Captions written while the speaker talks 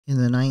In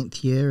the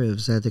 9th year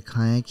of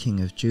Zedekiah king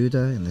of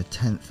Judah, in the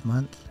 10th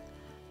month,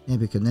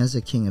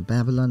 Nebuchadnezzar king of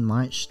Babylon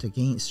marched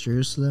against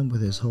Jerusalem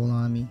with his whole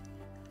army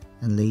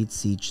and laid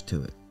siege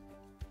to it.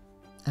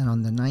 And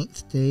on the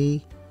 9th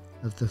day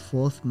of the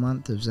 4th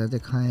month of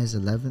Zedekiah's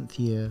 11th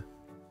year,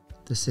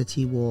 the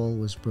city wall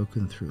was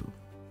broken through.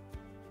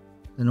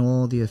 Then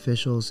all the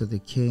officials of the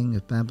king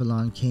of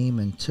Babylon came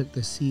and took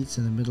the seats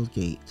in the middle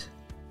gate.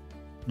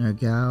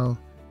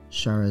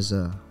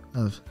 Nergal-Sharezer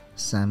of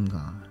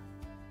Samgar,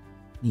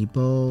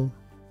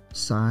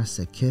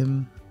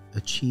 Nebo-Sarsekim,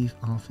 a chief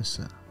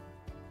officer,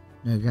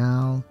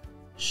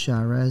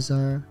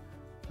 Nergal-Sharezer,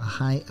 a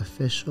high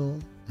official,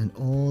 and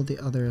all the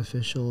other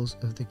officials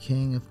of the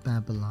king of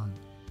Babylon.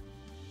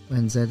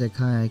 When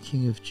Zedekiah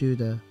king of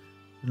Judah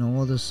and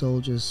all the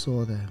soldiers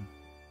saw them,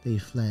 they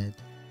fled.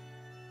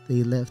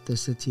 They left the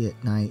city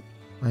at night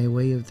by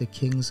way of the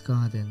king's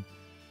garden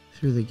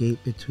through the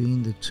gate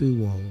between the two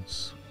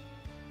walls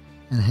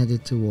and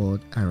headed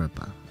toward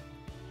Arabah.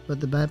 But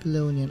the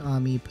Babylonian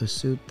army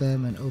pursued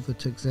them and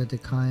overtook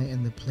Zedekiah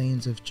in the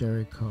plains of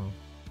Jericho.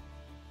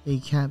 They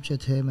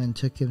captured him and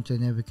took him to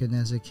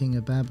Nebuchadnezzar king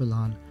of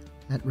Babylon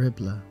at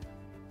Riblah,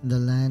 in the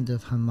land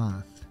of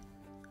Hamath,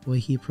 where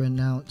he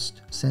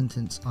pronounced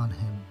sentence on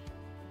him.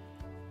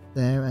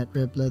 There at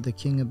Riblah the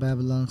king of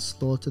Babylon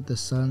slaughtered the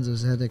sons of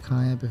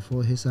Zedekiah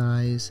before his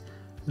eyes,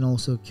 and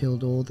also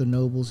killed all the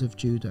nobles of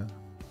Judah.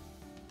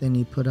 Then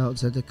he put out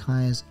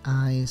Zedekiah's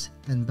eyes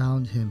and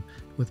bound him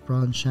with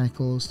bronze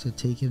shackles to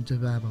take him to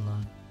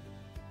Babylon.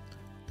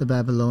 The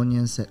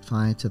Babylonians set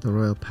fire to the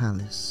royal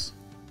palace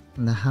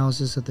and the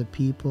houses of the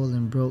people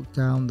and broke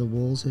down the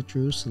walls of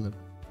Jerusalem.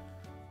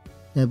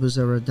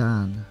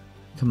 Nebuzaradan,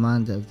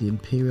 commander of the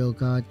imperial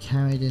guard,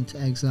 carried into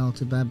exile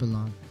to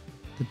Babylon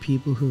the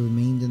people who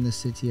remained in the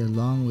city,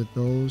 along with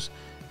those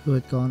who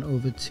had gone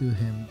over to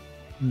him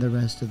and the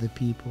rest of the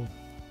people.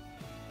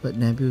 But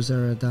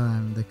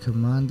Nebuzaradan, the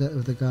commander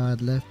of the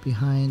guard, left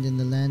behind in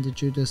the land of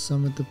Judah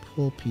some of the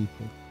poor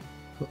people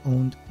who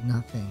owned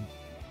nothing,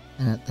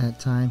 and at that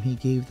time he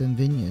gave them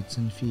vineyards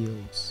and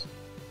fields.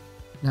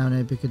 Now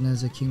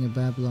Nebuchadnezzar king of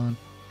Babylon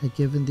had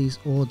given these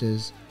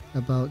orders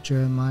about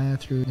Jeremiah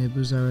through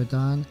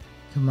Nebuzaradan,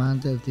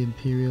 commander of the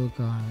imperial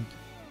guard.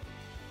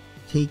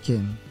 Take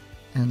him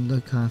and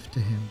look after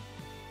him.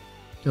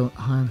 Don't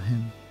harm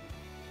him,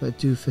 but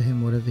do for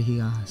him whatever he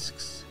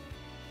asks.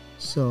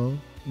 So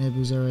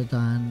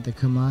Nebuzaradan, the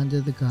commander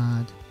of the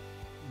guard,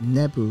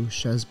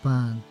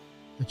 Nebushazban,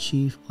 a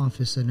chief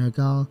officer,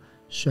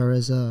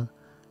 Nergal-Sharezer,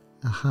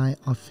 a high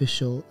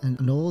official,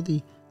 and all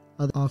the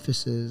other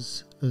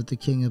officers of the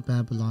king of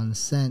Babylon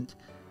sent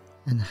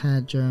and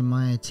had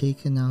Jeremiah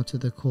taken out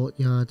of the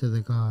courtyard of the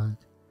guard.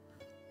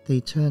 They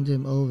turned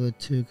him over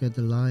to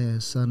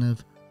Gedaliah, son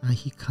of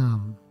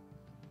Ahikam,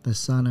 the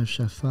son of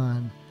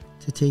Shaphan,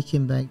 to take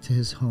him back to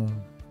his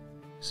home.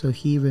 So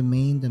he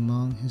remained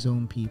among his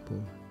own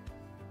people.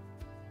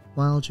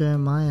 While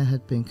Jeremiah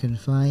had been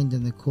confined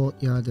in the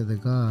courtyard of the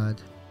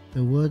guard,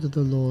 the word of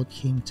the Lord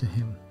came to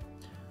him.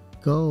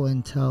 Go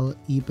and tell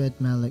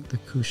Ebed-Melech the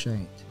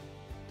Cushite,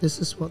 this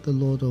is what the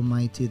Lord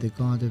Almighty, the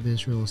God of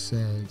Israel,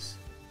 says.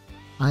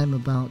 I am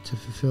about to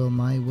fulfill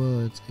my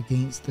words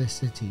against this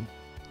city,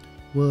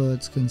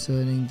 words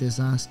concerning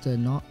disaster,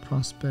 not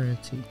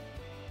prosperity.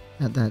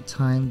 At that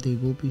time they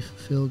will be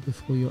fulfilled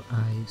before your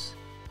eyes.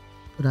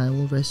 But I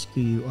will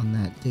rescue you on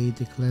that day,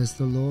 declares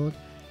the Lord.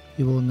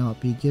 You will not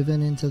be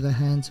given into the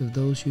hands of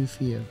those you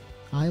fear.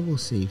 I will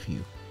save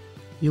you.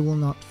 You will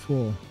not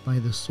fall by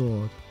the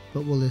sword,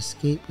 but will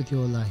escape with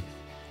your life,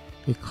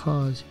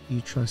 because you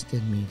trust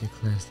in me,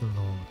 declares the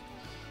Lord.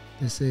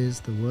 This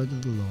is the word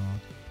of the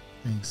Lord.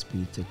 Thanks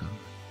be to God.